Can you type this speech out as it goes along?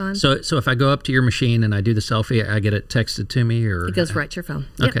So if I go up to your machine and I do the selfie, I get it texted to me, or it goes right to your phone.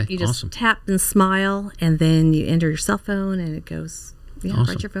 Okay, You just awesome. tap and smile, and then you enter your cell phone, and it goes Awesome.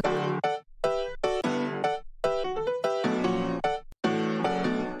 right to your phone.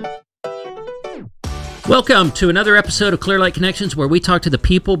 Welcome to another episode of Clear Light Connections, where we talk to the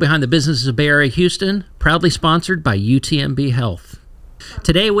people behind the businesses of Bay Area Houston, proudly sponsored by UTMB Health.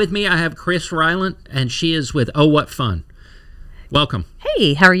 Today with me, I have Chris Rylant, and she is with Oh What Fun. Welcome.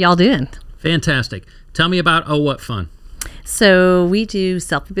 Hey, how are y'all doing? Fantastic. Tell me about Oh What Fun. So we do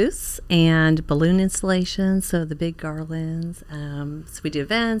selfie booths and balloon installations, so the big garlands. So we do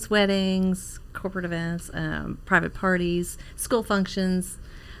events, weddings, corporate events, private parties, school functions,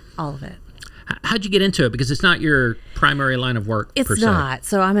 all of it. How'd you get into it? Because it's not your primary line of work, per se. It's not.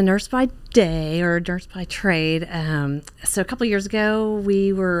 So I'm a nurse by day, or a nurse by trade. So a couple of years ago,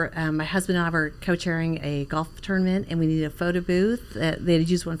 we were, my husband and I were co-chairing a golf tournament, and we needed a photo booth. They had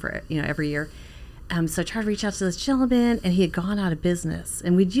used one for every year. So I tried to reach out to this gentleman, and he had gone out of business.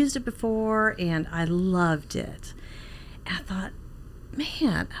 And we'd used it before, and I loved it. And I thought,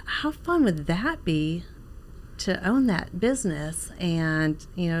 man, how fun would that be to own that business and,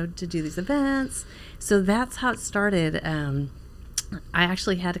 to do these events. So that's how it started. I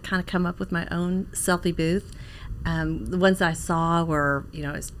actually had to kind of come up with my own selfie booth. The ones I saw were,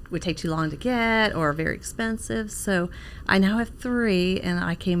 it would take too long to get or very expensive. So I now have 3, and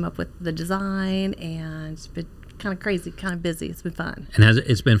I came up with the design, and it's been kind of crazy, kind of busy. It's been fun. And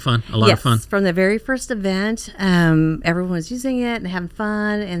it's been fun? A lot of fun? Yes, from the very first event, everyone was using it and having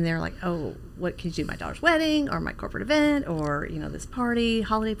fun, and they're like, oh, what can you do? My daughter's wedding, or my corporate event, or, this party,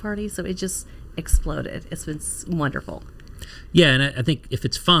 holiday party. So it just exploded. It's been wonderful. Yeah, and I think if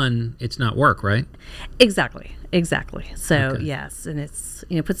it's fun, it's not work, right? Exactly. So, Okay. yes, and it's,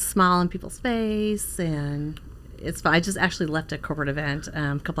 puts a smile on people's face, and it's fun. I just actually left a corporate event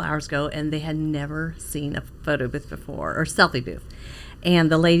a couple hours ago, and they had never seen a photo booth before, or selfie booth.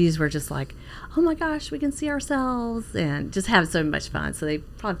 And the ladies were just like, oh my gosh, we can see ourselves, and just having so much fun. So they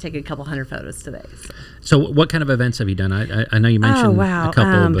probably taken a couple hundred photos today. So what kind of events have you done? I know you mentioned a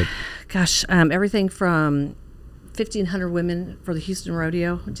couple, but... Gosh, everything from 1,500 women for the Houston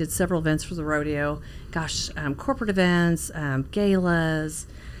Rodeo. Did several events for the rodeo. Gosh, corporate events, galas,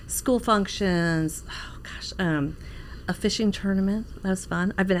 school functions. Oh gosh, a fishing tournament. That was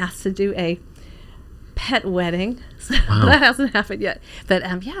fun. I've been asked to do a pet wedding, so Wow. that hasn't happened yet. But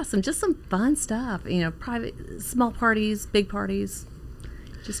some fun stuff. Private, small parties, big parties,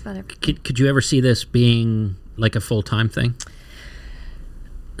 just about everything. Could you ever see this being like a full-time thing?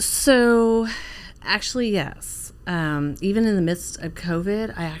 So, actually, yes. Even in the midst of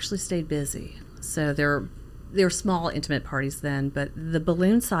COVID, I actually stayed busy. So there were small, intimate parties then, but the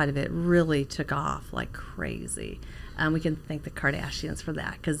balloon side of it really took off like crazy. We can thank the Kardashians for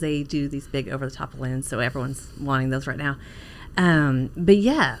that, because they do these big over-the-top balloons, so everyone's wanting those right now. But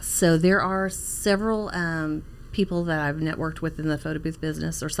yeah, so there are several people that I've networked with in the photo booth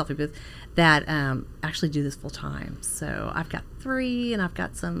business, or selfie booth, that actually do this full-time. So I've got 3, and I've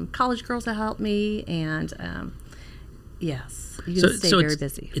got some college girls that help me, and yes, you can stay very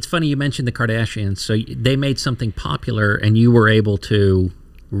busy. It's funny you mentioned the Kardashians. So they made something popular, and you were able to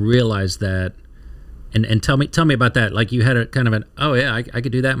realize that. And tell me about that. Like, you had a kind of an, oh yeah, I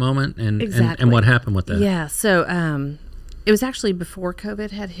could do that moment, and Exactly. and what happened with that? Yeah, so it was actually before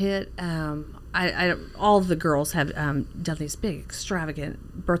COVID had hit. All of the girls have done these big,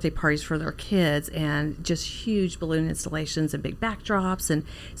 extravagant birthday parties for their kids, and just huge balloon installations and big backdrops, and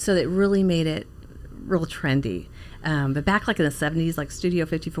so it really made it real trendy. But back like in the 70s, like Studio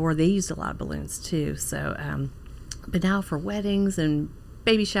 54, they used a lot of balloons too. So, but now for weddings and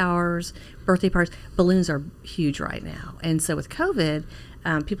baby showers, birthday parties, balloons are huge right now. And so with COVID,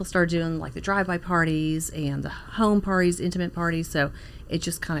 people started doing like the drive-by parties and the home parties, intimate parties. So it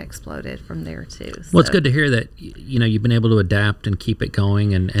just kind of exploded from there too. Well, it's good to hear that you've been able to adapt and keep it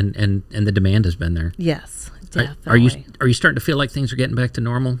going, and the demand has been there. Yes, definitely. Are you starting to feel like things are getting back to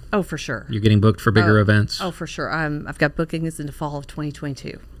normal? Oh, for sure. You're getting booked for bigger events? Oh, for sure. I've got bookings in the fall of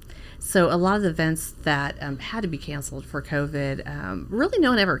 2022. So a lot of the events that had to be canceled for COVID, really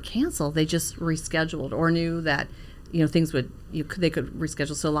no one ever canceled. They just rescheduled, or knew that things they could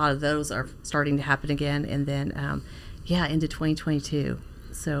reschedule. So a lot of those are starting to happen again, and then into 2022.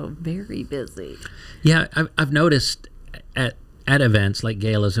 So very busy. Yeah, I've noticed at events like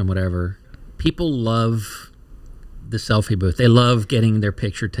galas and whatever, people love the selfie booth. They love getting their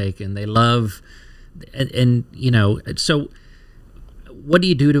picture taken. They love, and so. What do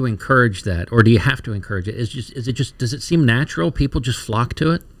you do to encourage that, or do you have to encourage it? Does it seem natural? People just flock to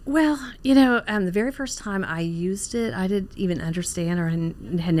it? Well, the very first time I used it, I didn't even understand or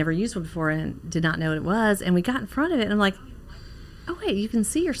had never used one before and did not know what it was. And we got in front of it, and I'm like, oh, wait, you can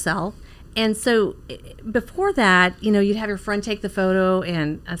see yourself. And so before that, you'd have your friend take the photo,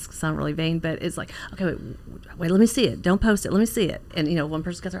 and that's sound really vain, but it's like, okay, wait, let me see it. Don't post it. Let me see it. And, one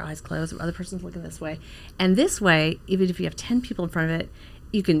person's got their eyes closed, the other person's looking this way. And this way, even if you have 10 people in front of it,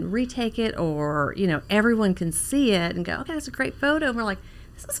 you can retake it, or, everyone can see it and go, okay, that's a great photo. And we're like,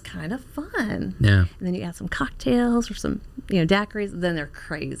 this is kind of fun. Yeah. And then you add some cocktails or some, daiquiris, then they're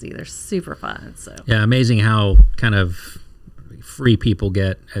crazy. They're super fun. So Yeah, amazing how kind of free people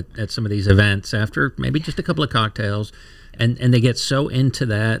get at some of these events after maybe just a couple of cocktails, and they get so into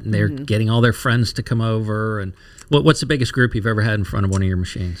that, and they're getting all their friends to come over. And what's the biggest group you've ever had in front of one of your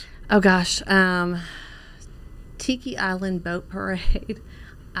machines? Oh gosh, Tiki Island Boat Parade.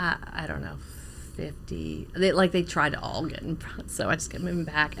 I don't know, 50. They tried to all get in front, so I just kept moving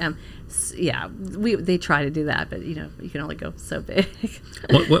back. They try to do that, but you can only go so big.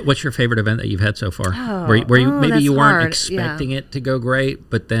 What's your favorite event that you've had so far? Oh, where you maybe you weren't hard. expecting it to go great,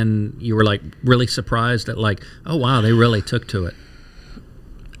 but then you were like really surprised at like, oh wow, they really took to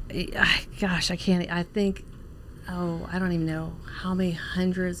it. Gosh, I can't. I think, I don't even know how many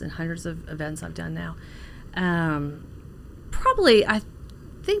hundreds and hundreds of events I've done now. Probably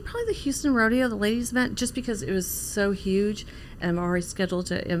the Houston Rodeo, the ladies event, just because it was so huge, and I'm already scheduled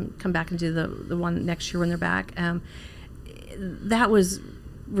to come back and do the one next year when they're back. That was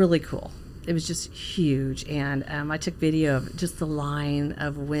really cool. It was just huge, and I took video of just the line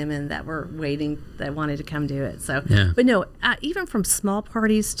of women that were waiting, that wanted to come do it. So, yeah. But no, even from small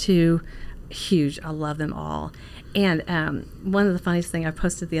parties to huge, I love them all. And one of the funniest thing I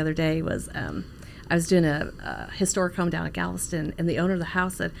posted the other day was I was doing a historic home down at Galveston, and the owner of the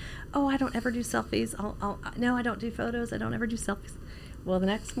house said, "Oh, I don't ever do selfies. No, I don't do photos. I don't ever do selfies." Well, the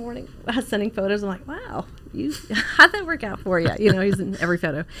next morning, I was sending photos. I'm like, "Wow, how'd that work out for you?" He's in every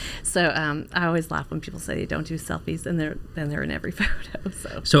photo. So I always laugh when people say they don't do selfies, and they're in every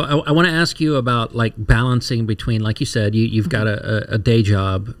photo. So I want to ask you about like balancing between, like you said, you've got a day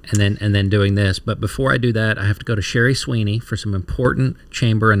job and then doing this. But before I do that, I have to go to Sherry Sweeney for some important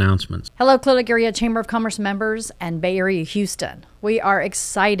chamber announcements. Hello, Clear Lake Area Chamber of Commerce members and Bay Area Houston. We are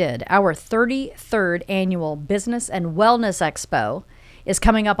excited. Our 33rd annual Business and Wellness Expo is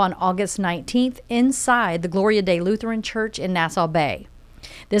coming up on August 19th inside the Gloria Dei Lutheran Church in Nassau Bay.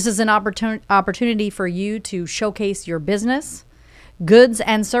 This is an opportunity for you to showcase your business, goods,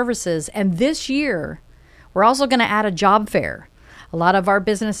 and services. And this year, we're also going to add a job fair. A lot of our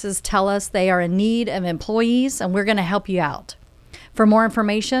businesses tell us they are in need of employees, and we're going to help you out. For more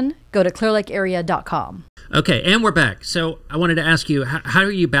information, go to clearlakearea.com. Okay, and we're back. So I wanted to ask you, how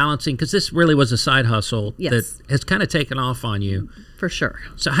are you balancing, because this really was a side hustle that has kind of taken off on you. For sure.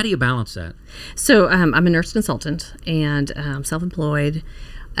 So how do you balance that? So I'm a nurse consultant and self-employed.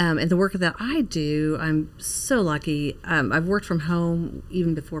 And the work that I do, I'm so lucky. I've worked from home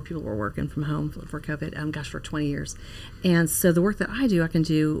even before people were working from home for COVID, for 20 years. And so the work that I do, I can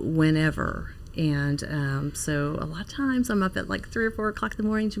do whenever. And so a lot of times I'm up at like 3 or 4 o'clock in the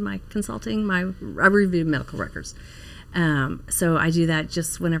morning to my consulting. I review medical records. So I do that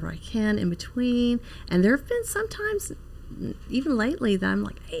just whenever I can in between. And there have been sometimes, even lately, that I'm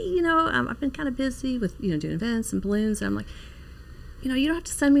like, hey, I've been kind of busy with, doing events and balloons. And I'm like, you don't have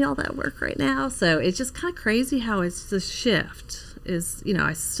to send me all that work right now. So it's just kind of crazy how it's the shift is,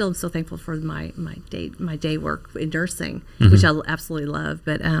 I still am so thankful for my day work in nursing, which I absolutely love.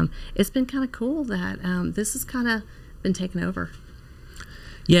 But it's been kind of cool that this has kind of been taken over.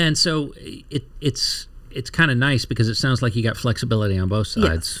 Yeah, and so it's kind of nice because it sounds like you got flexibility on both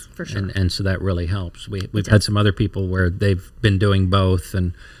sides. Yes, for sure. And so that really helps. We've had some other people where they've been doing both,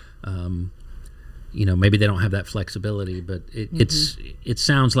 and maybe they don't have that flexibility, but it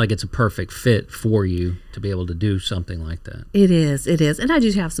sounds like it's a perfect fit for you to be able to do something like that. It is, and I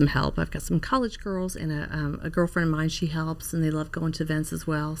do have some help. I've got some college girls and a girlfriend of mine. She helps, and they love going to events as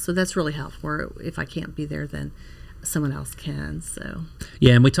well. So that's really helpful. Or if I can't be there, then someone else can. So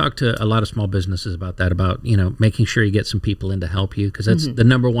yeah, and we talked to a lot of small businesses about that, about making sure you get some people in to help you, because that's the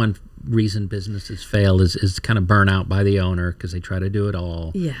number one reason businesses fail is kind of burnout by the owner because they try to do it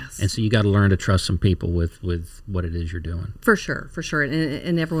all. Yes. And so you got to learn to trust some people with what it is you're doing. For sure,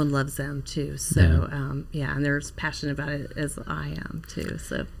 and everyone loves them too. So and they're as passionate about it as I am too.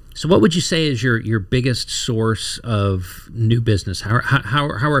 So what would you say is your biggest source of new business? How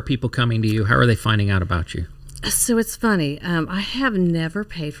are people coming to you? How are they finding out about you? So it's funny. I have never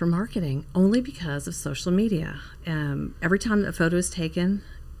paid for marketing, only because of social media. Every time a photo is taken,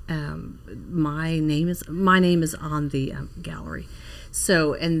 my name is on the gallery.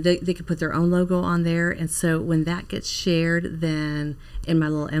 So, and they could put their own logo on there. And so when that gets shared, then, and my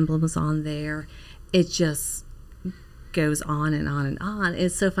little emblem is on there, it just goes on and on and on.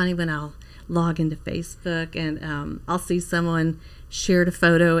 It's so funny when I'll log into Facebook and I'll see someone shared a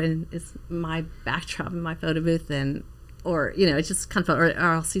photo and it's my backdrop in my photo booth, and or it's just kind of fun. Or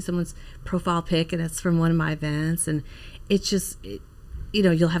I'll see someone's profile pic and it's from one of my events, and it's just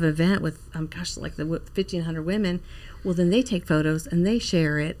you'll have an event with like the 1,500 women. Well, then they take photos and they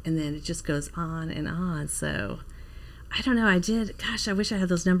share it, and then it just goes on and on. So I don't know. I wish I had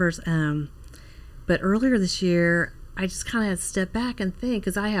those numbers. But earlier this year, I just kind of had to step back and think,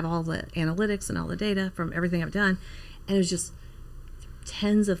 because I have all the analytics and all the data from everything I've done, and it was just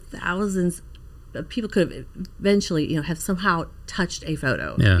tens of thousands of people could have eventually, have somehow touched a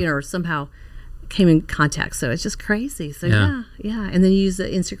photo, or somehow came in contact. So it's just crazy. So yeah. And then you use the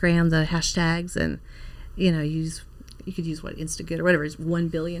Instagram, the hashtags, and you could use Instagood or whatever. It's 1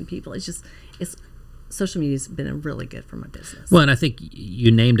 billion people. It's social media's been really good for my business. Well, and I think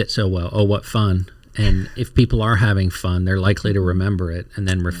you named it so well. Oh, what fun. And if people are having fun, they're likely to remember it and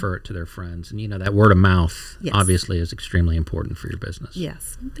then refer it to their friends. And, that word of mouth obviously is extremely important for your business.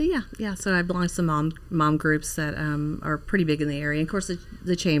 Yes. But yeah. So I belong to some mom groups that are pretty big in the area. And, of course,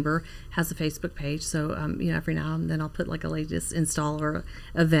 the Chamber has a Facebook page. So, every now and then I'll put like a latest install or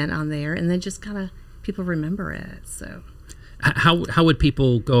event on there. And then just kind of people remember it. So how would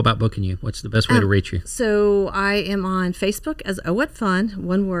people go about booking you? What's the best way to reach you? So I am on Facebook as Oh What Fun,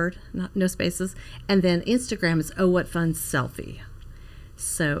 one word, no spaces, and then Instagram is Oh What Fun Selfie.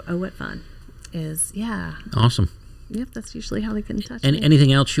 So Oh What Fun is awesome. Yep, that's usually how they get in touch. And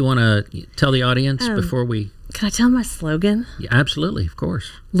anything else you want to tell the audience before we? Can I tell my slogan? Yeah, absolutely, of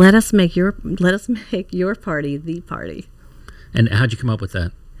course. Let us make your party the party. And how'd you come up with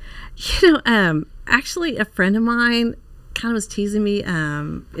that? Actually, a friend of mine kind of was teasing me,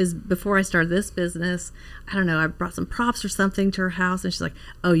 is before I started this business, I don't know, I brought some props or something to her house, and she's like,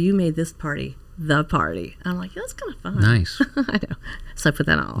 oh, you made this party the party. And I'm like, that's kind of fun. Nice. I know. So I put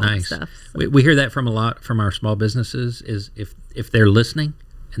that on all nice stuff. So. We hear that from a lot from our small businesses, is if they're listening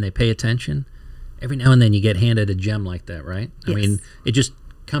and they pay attention, every now and then you get handed a gem like that, right? Yes. I mean, it just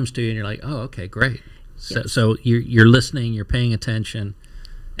comes to you and you're like, oh, okay, great. So you're listening, you're paying attention,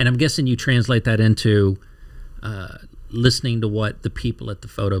 and I'm guessing you translate that into listening to what the people at the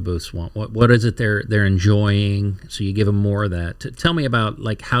photo booths want. What is it they're enjoying? So you give them more of that. Tell me about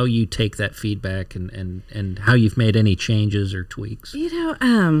like how you take that feedback and how you've made any changes or tweaks.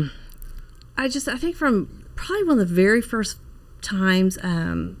 I think from probably one of the very first times,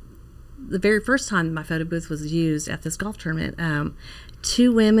 my photo booth was used at this golf tournament,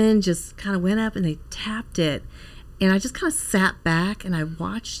 two women just kind of went up and they tapped it, and I just kind of sat back and I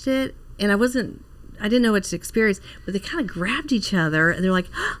watched it, and I didn't know what to experience, but they kind of grabbed each other and they're like,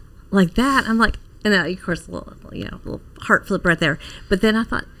 like that. I'm like, and of course, a little heart flip right there. But then I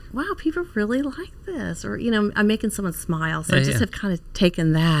thought, wow, people really like this, or I'm making someone smile. So I just have kind of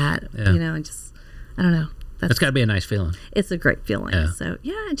taken that, and just, I don't know. That's got to be a nice feeling. It's a great feeling. Yeah. So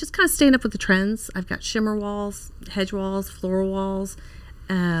and just kind of staying up with the trends. I've got shimmer walls, hedge walls, floral walls.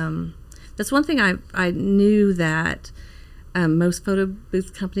 That's one thing I knew that most photo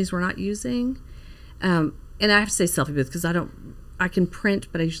booth companies were not using. And I have to say selfie booth because I can print,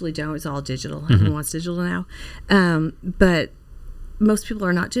 but I usually don't. It's all digital. Everyone wants digital now. But most people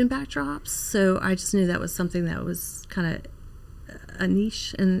are not doing backdrops. So I just knew that was something that was kind of a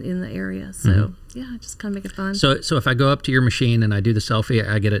niche in the area. So I just kind of make it fun. So if I go up to your machine and I do the selfie,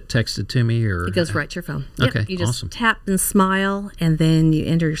 I get it texted to me, or it goes right to your phone. Okay, yep. You just awesome. tap and smile, and then you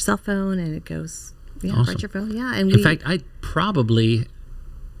enter your cell phone, and it goes awesome. Right to your phone. Yeah, and in fact, I probably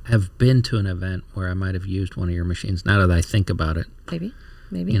have been to an event where I might have used one of your machines. Now that I think about it, maybe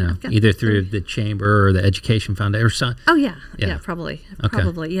either through the Chamber or the Education Foundation or something. Oh yeah, probably,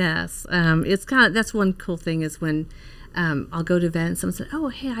 yes. It's kind of, that's one cool thing is when I'll go to events, someone said, oh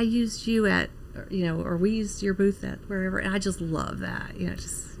hey, I used you at, or we used your booth at wherever, and I just love that,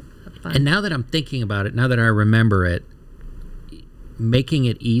 just fun. And now that I'm thinking about it, now that I remember it, making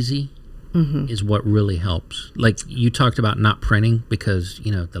it easy is what really helps. Like you talked about not printing because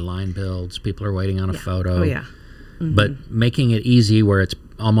the line builds, people are waiting on a photo. Oh yeah. But making it easy where it's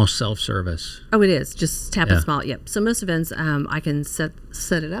almost self-service. Oh, it is. Just tap and smile. Yep. So most events, I can set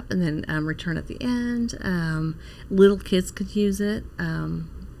it up and then return at the end. Little kids could use it to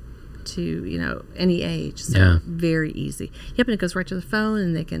any age. So very easy. Yep, and it goes right to their phone,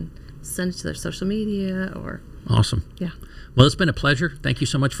 and they can send it to their social media or. Awesome. Yeah. Well, it's been a pleasure. Thank you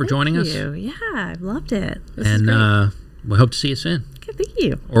so much for joining us. Thank you. Yeah, I loved it. This and is great. We hope to see you soon. Okay, thank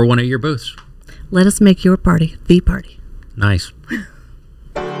you. Or one of your booths. Let us make your party the party. Nice.